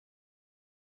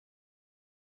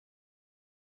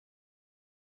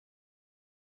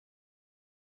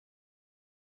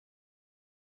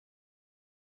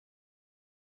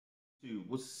Dude,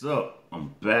 what's up?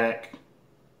 I'm back.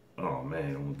 Oh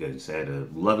man, I'm good. Just had a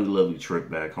lovely trip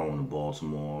back home to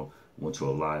Baltimore. Went to a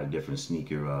lot of different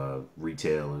sneaker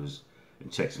retailers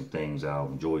and checked some things out.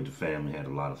 Enjoyed the family, had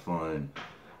a lot of fun.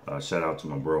 Shout out to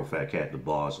my bro Fat Cat the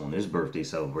Boss on his birthday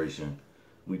celebration.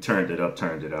 We turned it up,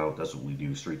 turned it out. That's what we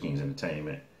do, Street Kings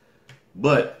Entertainment.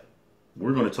 But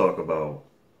we're going to talk about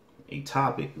a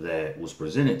topic that was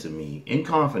presented to me in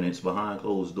confidence behind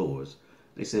closed doors.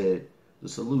 They said the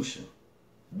solution.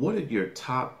 What are your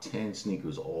top 10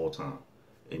 sneakers all time,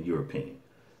 in your opinion?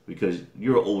 Because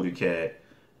you're an older cat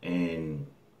and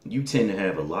you tend to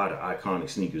have a lot of iconic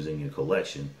sneakers in your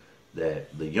collection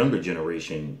that the younger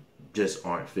generation just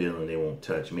aren't feeling, they won't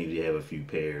touch. Maybe they have a few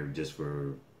pair just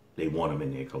for they want them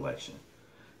in their collection.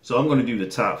 So I'm going to do the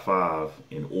top five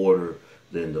in order.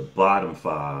 Then the bottom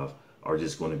five are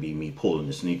just going to be me pulling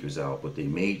the sneakers out, but they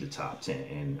made the top 10,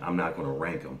 and I'm not going to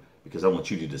rank them because I want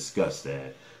you to discuss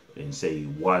that and say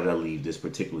why did I leave this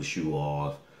particular shoe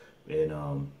off,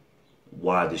 and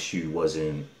why the shoe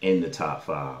wasn't in the top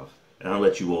five. And I'll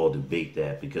let you all debate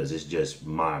that because it's just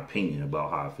my opinion about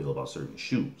how I feel about certain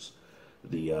shoes.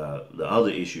 The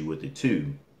other issue with it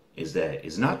too is that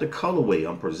it's not the colorway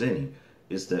I'm presenting,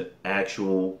 it's the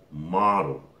actual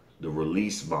model, the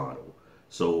release model.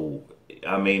 So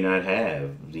I may not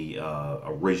have the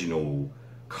original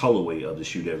colorway of the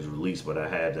shoe that was released, but I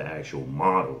have the actual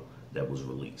model that was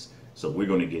released. So we're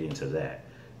going to get into that.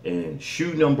 And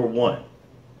shoe number one,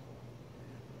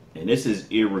 and this is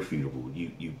irrefutable.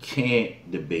 You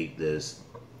can't debate this.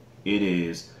 It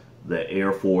is the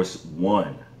Air Force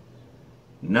One.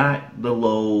 Not the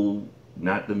low,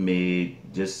 not the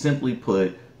mid, just simply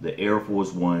put the Air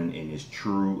Force One in its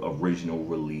true original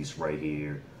release right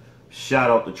here. Shout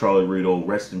out to Charlie Rito,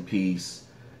 rest in peace.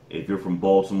 If you're from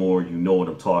Baltimore, you know what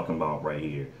I'm talking about right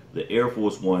here. The Air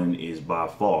Force One is by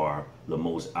far the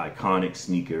most iconic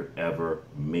sneaker ever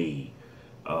made.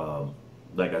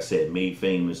 Like I said, made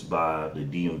famous by the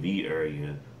DMV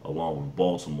area along with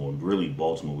Baltimore. Really,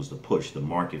 Baltimore was the push, the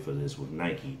market for this with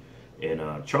Nike.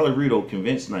 And Charlie Rito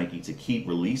convinced Nike to keep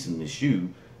releasing the shoe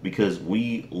because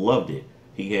we loved it.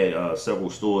 He had several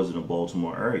stores in the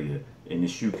Baltimore area, and the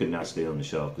shoe could not stay on the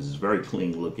shelf because it's very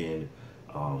clean looking,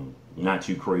 not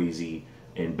too crazy.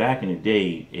 And back in the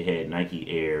day, it had Nike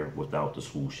Air without the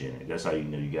swoosh in it. That's how you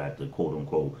know you got the quote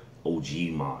unquote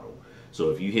OG model.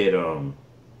 So if you hit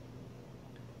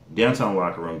Downtown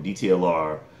Locker Room,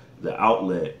 DTLR, the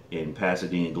outlet in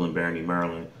Pasadena, Glen Burnie,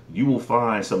 Maryland, you will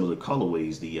find some of the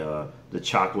colorways, the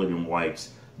chocolate and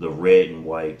whites, the red and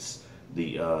whites,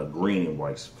 the green and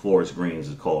whites, forest greens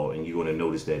is called, and you're going to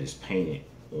notice that it's painted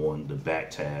on the back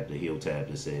tab, the heel tab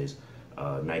that says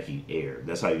Nike Air.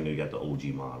 That's how you know you got the OG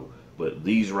model. But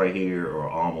these right here are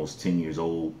almost 10 years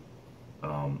old.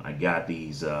 I got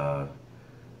these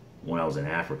when I was in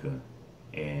Africa,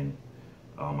 and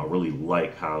I really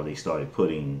like how they started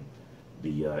putting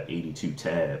the 82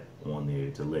 tab on there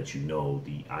to let you know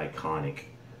the iconic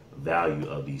value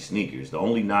of these sneakers. The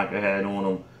only knock I had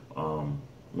on them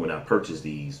when I purchased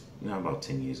these, about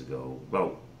 10 years ago,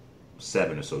 about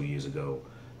 7 or so years ago,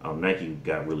 Nike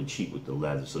got really cheap with the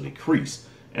leather, so they creased.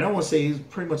 And I want to say it's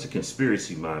pretty much a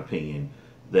conspiracy, in my opinion,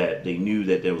 that they knew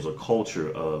that there was a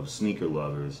culture of sneaker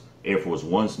lovers, Air Force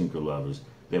One sneaker lovers,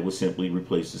 that would simply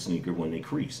replace the sneaker when they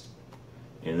creased.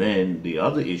 And then the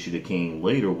other issue that came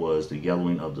later was the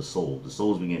yellowing of the sole. The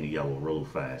soles began to yellow real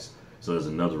fast. So there's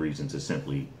another reason to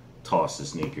simply toss the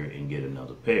sneaker and get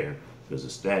another pair because the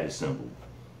status symbol.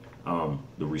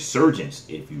 The resurgence,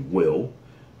 if you will,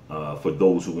 for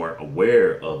those who weren't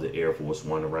aware of the Air Force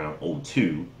One around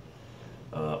 '02,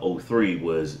 '03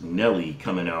 was Nelly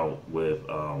coming out with,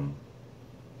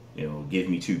 give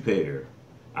me two pair.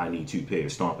 I need two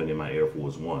pairs, stomping in my Air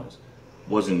Force Ones.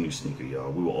 Wasn't a new sneaker,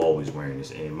 y'all. We were always wearing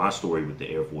this. And my story with the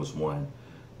Air Force One,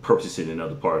 purchasing in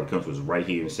another part of the country, was right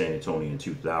here in San Antonio in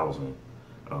 2000,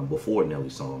 before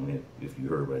Nelly's song, if you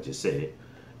heard what I just said.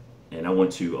 And I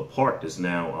went to a park that's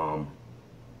now,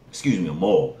 a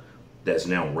mall that's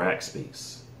now rack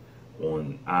space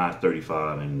on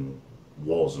I-35 in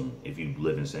Walsham. If you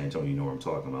live in San Antonio, you know what I'm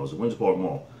talking about. It was a Windsor Park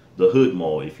Mall, the Hood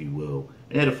Mall, if you will.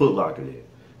 It had a Foot Locker there.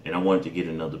 And I wanted to get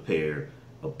another pair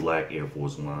of black Air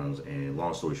Force Ones, and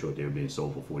long story short, they were being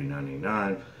sold for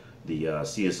 $49.99. The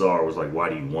CSR was like, why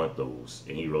do you want those?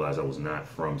 And he realized I was not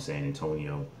from San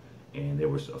Antonio, and there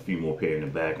was a few more pair in the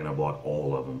back, and I bought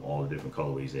all of them, all the different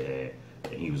colorways they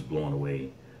had, and he was blown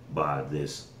away by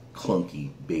this clunky,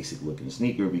 basic looking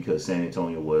sneaker because San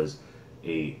Antonio was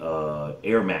a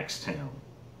Air Max town.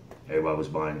 Everybody was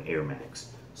buying Air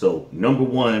Max. So number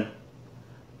one,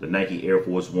 The Nike Air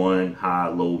Force One, high,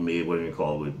 low, mid, whatever you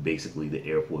call it, basically the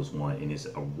Air Force One in its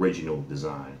original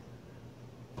design.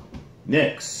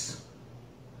 Next,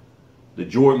 the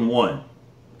Jordan 1.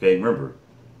 Okay, remember,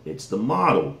 it's the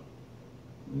model,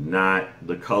 not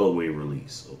the colorway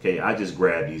release. Okay, I just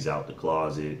grabbed these out the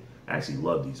closet. I actually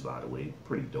love these, by the way.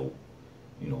 Pretty dope.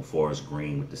 You know, forest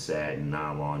green with the satin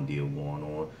nylon deal going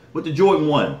on. But the Jordan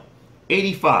 1,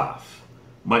 85.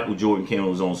 Michael Jordan came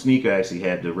with his own sneaker. I actually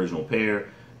had the original pair,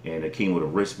 and it came with a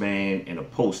wristband and a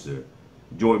poster.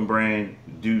 Jordan brand,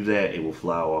 do that, it will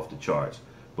fly off the charts.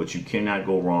 But you cannot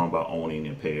go wrong by owning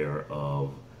a pair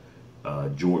of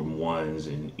Jordan 1s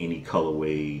in any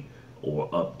colorway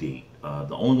or update.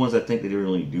 The only ones I think they didn't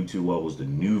really do too well was the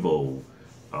Nouveau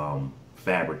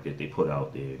fabric that they put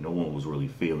out there. No one was really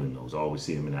feeling those. I always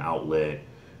see them in the outlet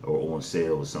or on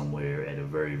sale somewhere at a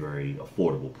very, very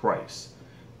affordable price.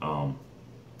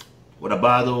 Would I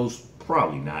buy those?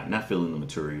 Probably not. Not feeling the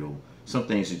material. Some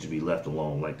things should be left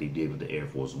alone, like they did with the Air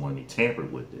Force One. They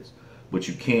tampered with this, but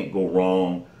you can't go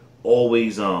wrong.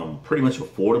 Always pretty much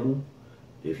affordable.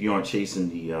 If you aren't chasing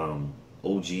the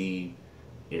OG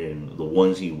and the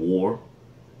ones he wore,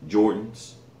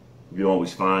 Jordans, you can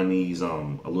always find these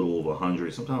a little over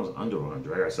 100, sometimes under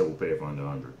 100. I got several pairs for under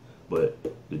 100. But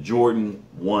the Jordan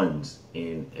 1s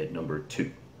in at number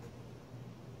 2.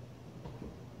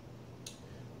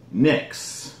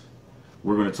 Next,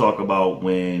 we're going to talk about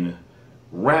when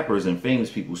rappers and famous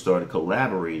people started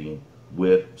collaborating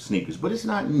with sneakers. But it's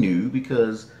not new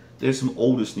because there's some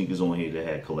older sneakers on here that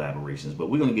had collaborations. But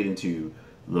we're going to get into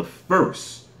the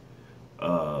first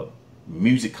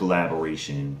music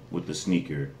collaboration with the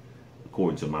sneaker,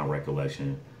 according to my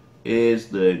recollection, is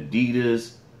the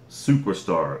Adidas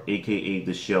Superstar, aka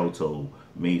the Shell Toe,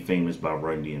 made famous by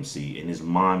Run DMC. And it's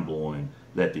mind-blowing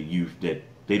that the youth, that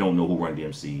they don't know who Run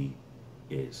DMC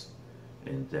is.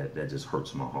 And that just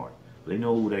hurts my heart. But they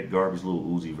know who that garbage little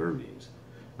Uzi Vert is.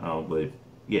 But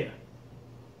yeah,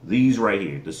 these right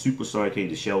here, the Superstar, aka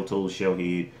the Shell Toe, Shell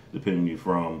Head, depending on where you're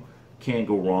from, can't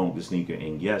go wrong with the sneaker.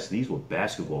 And yes, these were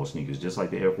basketball sneakers, just like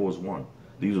the Air Force One.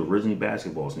 These were originally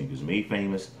basketball sneakers, made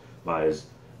famous by his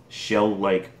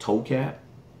shell-like toe cap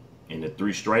and the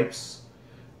 3 stripes.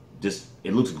 Just,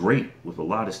 it looks great with a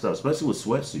lot of stuff, especially with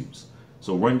sweatsuits.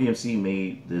 So Run DMC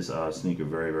made this sneaker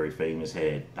very, very famous.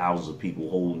 Had thousands of people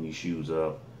holding these shoes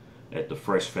up at the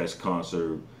Fresh Fest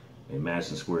concert in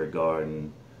Madison Square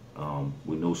Garden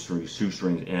with no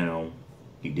shoestrings in them.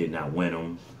 He did not win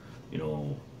them. You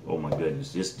know, oh my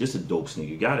goodness, just a dope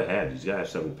sneaker. You gotta have these. You gotta have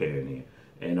several pair in here.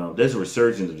 And there's a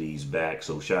resurgence of these back.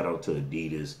 So shout out to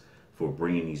Adidas for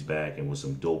bringing these back and with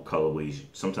some dope colorways.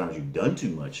 Sometimes you've done too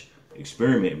much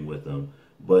experimenting with them,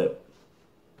 but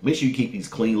make sure you keep these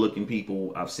clean looking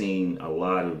people. I've seen a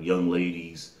lot of young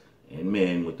ladies and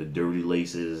men with the dirty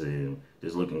laces and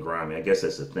just looking grimy. I guess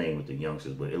that's the thing with the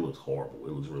youngsters, but it looks horrible.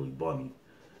 It looks really bummy.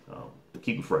 But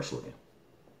keep them fresh looking.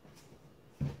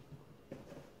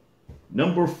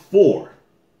 Number 4,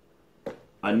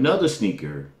 another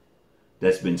sneaker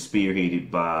that's been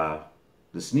spearheaded by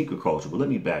the sneaker culture. But let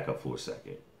me back up for a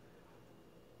second.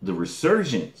 The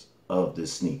resurgence of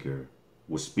this sneaker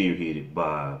was spearheaded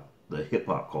by the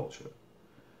hip-hop culture.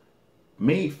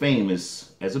 Made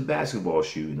famous as a basketball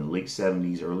shoe in the late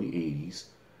 70s, early 80s,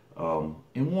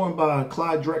 and worn by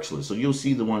Clyde Drexler. So you'll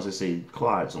see the ones that say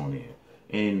Clyde's on there.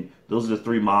 And those are the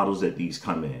 3 models that these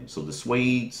come in. So the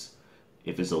suedes,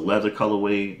 if it's a leather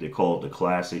colorway, they're called the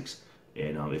classics.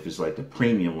 And if it's like the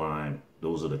premium line,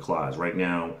 those are the Clydes. Right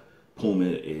now, Puma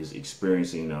is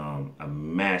experiencing a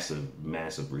massive,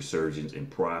 massive resurgence in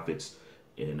profits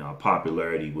and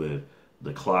popularity with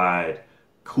the Clyde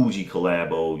Coogee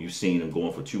collabo. You've seen them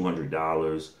going for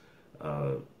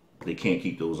 $200. They can't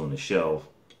keep those on the shelf.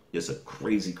 It's a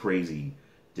crazy, crazy,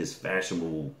 just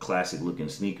fashionable, classic looking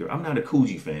sneaker. I'm not a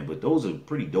Coogee fan, but those are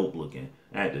pretty dope looking,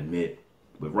 I have to admit.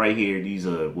 But right here, these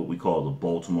are what we call the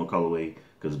Baltimore colorway,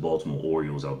 because Baltimore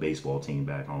Orioles, our baseball team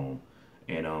back home.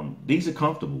 And these are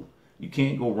comfortable. You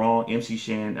can't go wrong. MC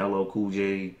Shan, LL Cool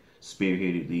J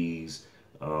spearheaded these.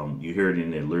 You heard it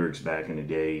in their lyrics back in the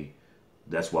day.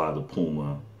 That's why the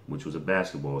Puma, which was a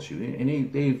basketball shoe,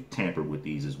 and they've tampered with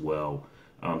these as well.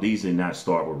 These did not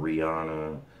start with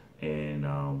Rihanna and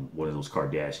one of those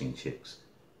Kardashian chicks.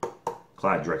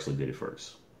 Clyde Drexler did it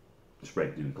first.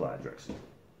 Respect to Clyde Drexler.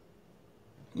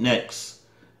 Next,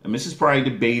 and this is probably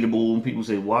debatable, and people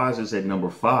say, why is this at number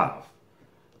 5?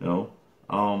 You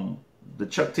know, the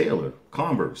Chuck Taylor,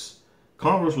 Converse.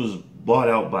 Converse was bought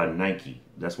out by Nike.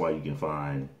 That's why you can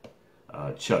find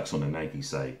Chucks on the Nike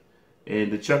site.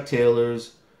 And the Chuck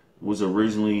Taylors was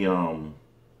originally a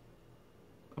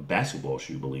basketball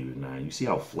shoe, believe it or not. You see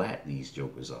how flat these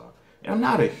jokers are. And I'm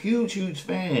not a huge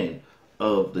fan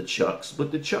of the Chucks,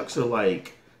 but the Chucks are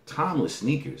like timeless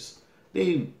sneakers.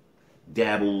 They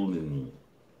dabbled and,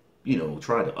 you know,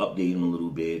 tried to update them a little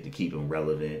bit to keep them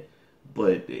relevant.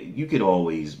 But you could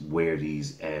always wear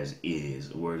these as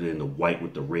is, or in the white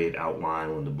with the red outline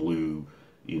on the blue,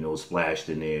 you know, splashed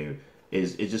in there.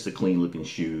 It's just a clean looking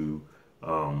shoe.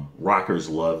 Rockers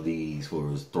love these for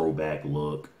his throwback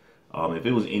look. If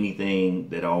it was anything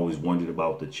that I always wondered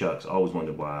about the Chucks, I always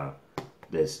wondered why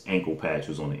this ankle patch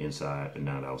was on the inside and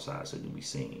not outside, so it can be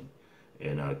seen.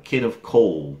 And Kenneth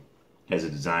Cole has a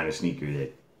designer sneaker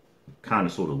that kind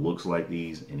of sort of looks like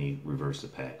these, and he reversed the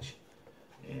patch,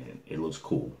 and it looks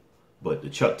cool. But the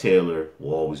Chuck Taylor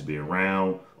will always be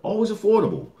around, always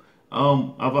affordable.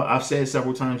 I've said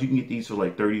several times you can get these for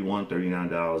like $31,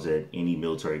 $39 at any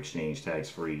military exchange, tax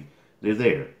free. They're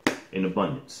there in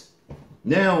abundance.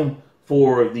 Now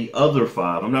for the other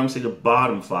five, I'm not gonna say the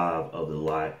bottom five of the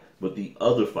lot, but the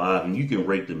other five, and you can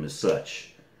rate them as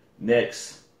such.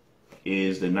 Next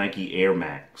is the Nike Air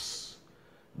Max.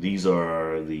 These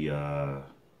are the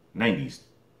 90s.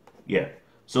 Yeah.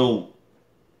 So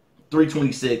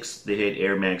 326, they had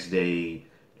Air Max Day,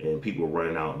 and people were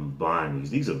running out and buying these.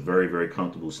 These are very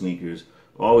comfortable sneakers.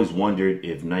 I always wondered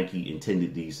if Nike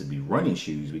intended these to be running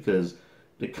shoes because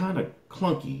they're kind of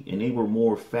clunky and they were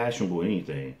more fashionable than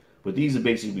anything. But these have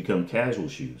basically become casual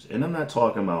shoes. And I'm not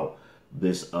talking about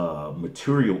this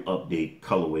material update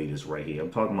colorway that's right here.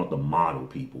 I'm talking about the model,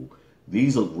 people.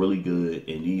 These look really good,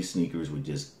 and these sneakers were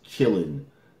just killing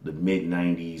the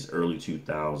mid-90s, early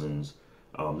 2000s.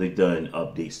 They've done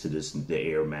updates to this, the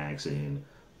Air Max, and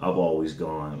I've always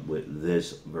gone with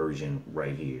this version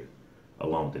right here,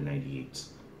 along with the 98s.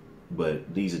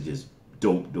 But these are just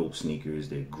dope sneakers.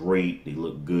 They're great. They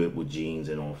look good with jeans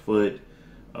and on foot.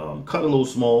 Cut a little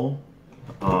small.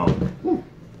 I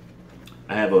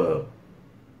have a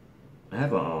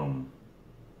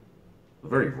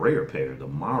very rare pair, the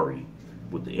Mari,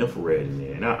 with the infrared in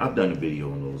there, and I've done a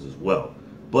video on those as well.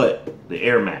 But the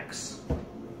Air Max,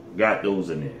 got those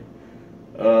in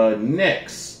there.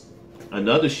 Next,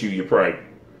 another shoe you're probably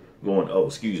going, oh,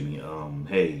 excuse me,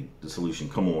 hey, the solution,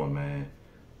 come on, man.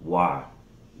 Why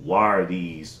are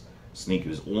these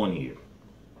sneakers on here?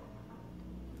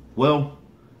 Well,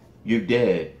 your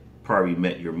dad probably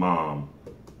met your mom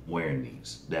wearing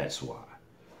these. That's why.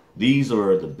 These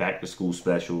are the back to school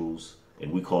specials,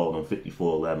 and we call them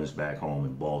 5411s back home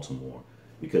in Baltimore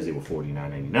because they were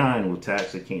 $49.99. With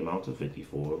tax, it came out to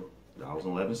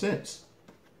 $54.11.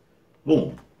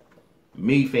 Boom.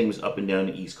 Made famous up and down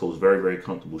the East Coast. Very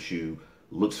comfortable shoe.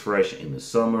 Looks fresh in the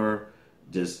summer.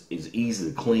 Just is easy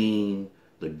to clean.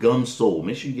 The gum sole.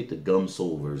 Make sure you get the gum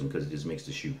sole version because it just makes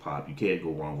the shoe pop. You can't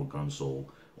go wrong with gum sole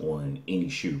on any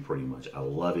shoe pretty much. I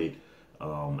love it.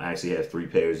 I actually have 3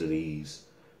 pairs of these.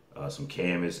 Some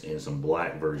canvas and some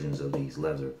black versions of these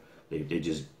leather. They're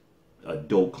just a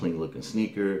dope, clean looking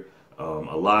sneaker. A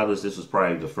lot of us, this was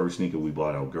probably the first sneaker we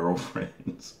bought our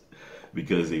girlfriends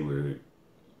because they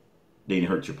didn't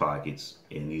hurt your pockets.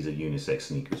 And these are unisex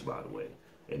sneakers, by the way.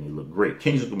 And they look great.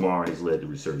 Kendrick Lamar has led the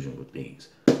resurgence with these.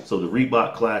 So the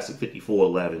Reebok Classic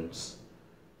 5411s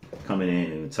coming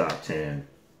in the top 10.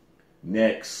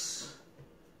 Next,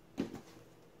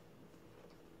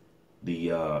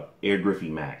 the Air Griffey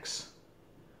Max.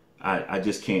 I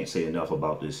just can't say enough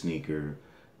about this sneaker.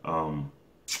 A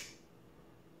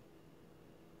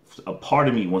part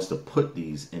of me wants to put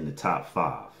these in the top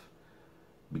 5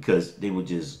 because they were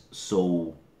just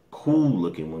so cool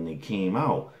looking when they came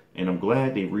out. And I'm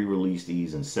glad they re-released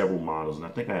these in several models, and I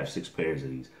think I have 6 pairs of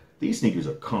these. These sneakers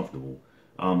are comfortable.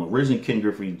 Originally Ken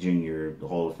Griffey Jr., the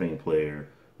Hall of Fame player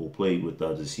who played with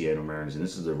the Seattle Mariners, and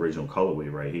this is the original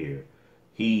colorway right here.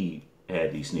 He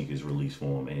had these sneakers released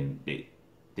for him, and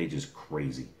they just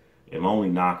crazy. And my only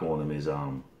knock on them is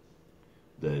the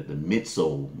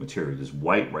midsole material, this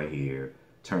white right here,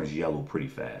 turns yellow pretty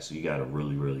fast. So you got to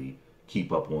really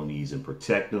keep up on these and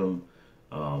protect them.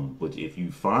 But if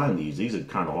you find these are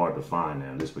kind of hard to find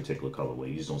now, this particular colorway.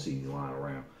 You just don't see these lying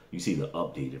around. You see the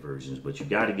updated versions, but you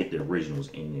got to get the originals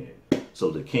in there. So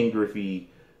the Ken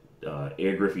Griffey,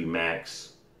 Air Griffey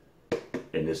Max,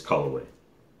 and this colorway.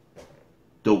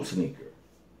 Dope sneaker.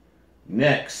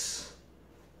 Next,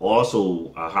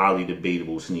 also a highly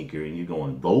debatable sneaker, and you're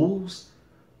going, those?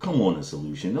 Come on, a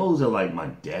solution. Those are like my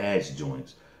dad's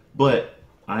joints. But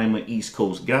I'm an East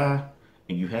Coast guy,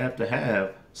 and you have to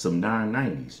have some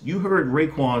 990s. You heard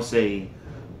Raekwon say,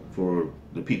 for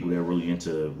the people that are really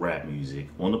into rap music,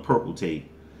 on the purple tape,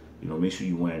 you know, make sure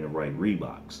you're wearing the right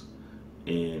Reeboks.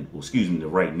 And, well, excuse me, the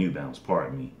right New Balance,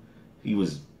 pardon me. He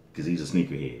was, because he's a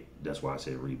sneakerhead. That's why I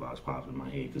said Reeboks popped in my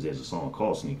head, because there's a song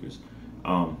called Sneakers.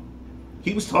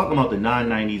 He was talking about the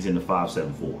 990s and the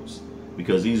 574s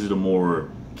because these are the more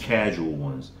casual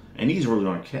ones, and these really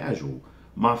aren't casual.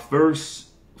 My first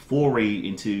foray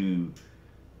into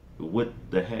what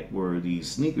the heck were these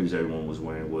sneakers everyone was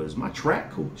wearing was my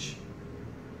track coach.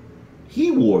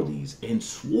 He wore these and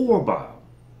swore by them.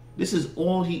 This is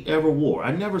all he ever wore.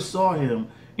 I never saw him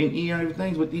in any other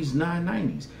things with these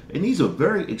 990s. And these are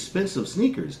very expensive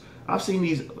sneakers. I've seen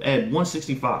these at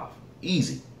 165,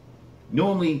 easy.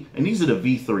 Normally, and these are the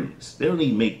V3s. They don't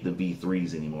even make the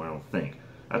V3s anymore, I don't think.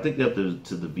 I think they're up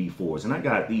to the V4s. And I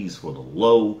got these for the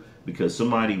low because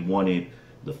somebody wanted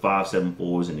the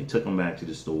 574s and they took them back to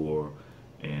the store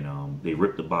and they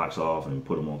ripped the box off and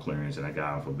put them on clearance, and I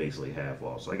got them for basically half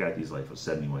off. So I got these like for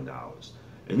 $71.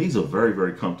 And these are very,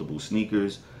 very comfortable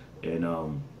sneakers,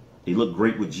 and they look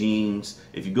great with jeans.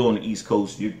 If you go on the East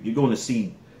Coast, you're going to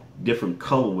see different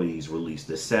colorways released: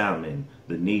 the salmon,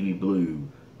 the navy blue,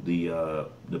 the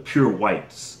pure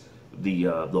whites,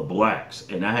 the blacks.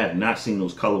 And I have not seen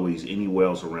those colorways anywhere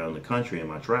else around the country in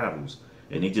my travels.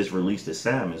 And they just released the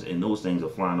salmons, and those things are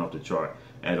flying off the chart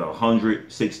at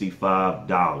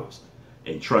 $165.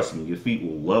 And trust me, your feet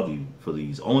will love you for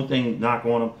these. Only thing knock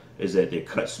on them is that they're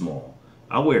cut small.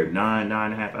 I wear 9,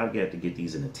 9.5. I have to get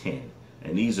these in a 10,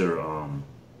 and these are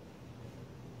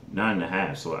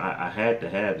 9.5. So I had to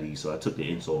have these, so I took the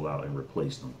insole out and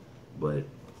replaced them. But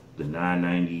the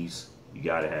 990s, you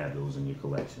gotta have those in your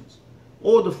collections,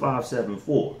 or the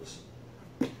 574s.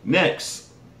 Next,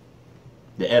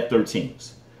 the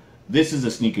F13s. This is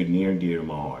a sneaker near and dear to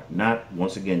my heart. Not,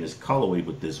 once again, this colorway,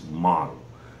 but this model.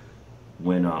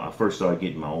 When I first started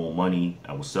getting my own money,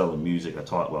 I was selling music. I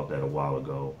talked about that a while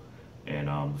ago. And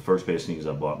the first pair of sneakers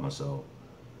I bought myself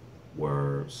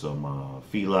were some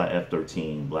Fila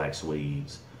F13 black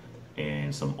suedes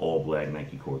and some all black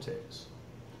Nike Cortez.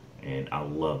 And I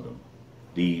love them.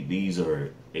 These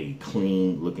are a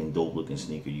clean looking, dope looking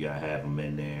sneaker. You gotta have them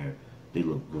in there. They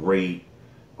look great.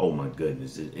 Oh my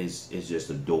goodness, it's just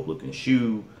a dope looking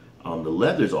shoe. The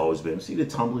leather's always been, see the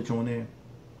tumblage on there?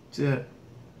 See that?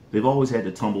 They've always had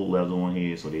the tumbled leather on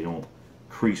here so they don't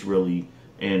crease really.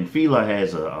 And Fila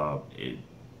has a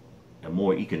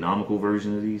more economical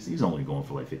version of these. These are only going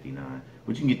for like $59,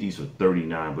 but you can get these for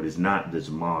 $39. But it's not this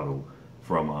model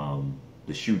from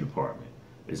the shoe department.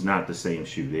 It's not the same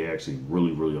shoe. They're actually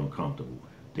really, really uncomfortable.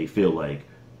 They feel like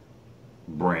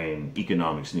brand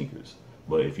economic sneakers.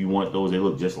 But if you want those, they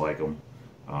look just like them.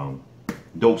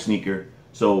 Dope sneaker.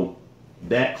 So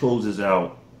that closes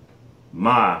out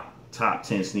my top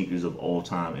 10 sneakers of all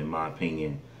time, in my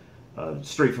opinion.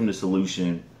 Straight from the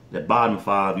solution. That bottom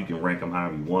 5, you can rank them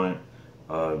however you want.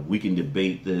 We can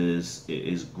debate this. It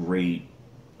is great.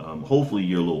 Hopefully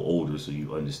you're a little older so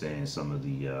you understand some of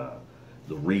the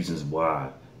reasons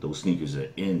why those sneakers are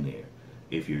in there.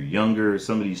 If you're younger,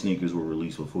 some of these sneakers were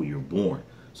released before you were born,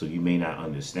 so you may not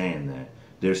understand that.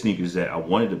 There are sneakers that I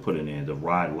wanted to put in there: the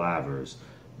Rod Lavers,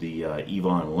 the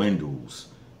Yvonne Lindels.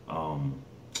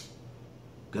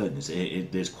 Goodness,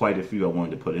 there's quite a few I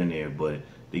wanted to put in there, but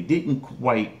they didn't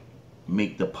quite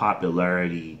make the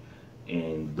popularity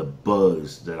and the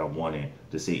buzz that I wanted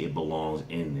to say it belongs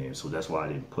in there. So that's why I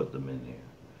didn't put them in there.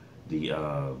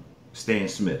 The Stan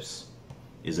Smiths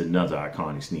is another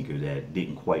iconic sneaker that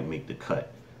didn't quite make the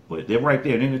cut, but they're right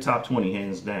there. They're in the top 20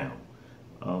 hands down.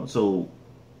 So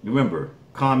remember,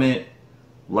 comment,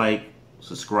 like,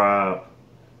 subscribe,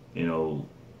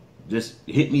 just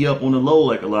hit me up on the low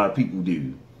like a lot of people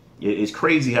do. It's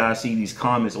crazy how I see these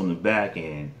comments on the back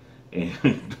end and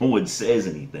no one says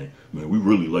anything. Man, we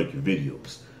really like your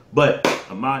videos. But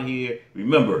I'm out here.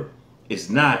 Remember, it's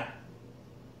not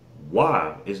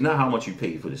how much you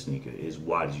paid for the sneaker. It's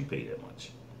why did you pay that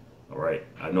much? All right.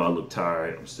 I know I look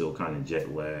tired. I'm still kind of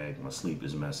jet lagged. My sleep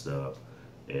is messed up.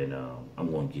 And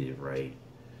I'm going to get it right.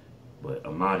 But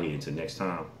I'm out here until next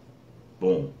time.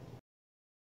 Boom.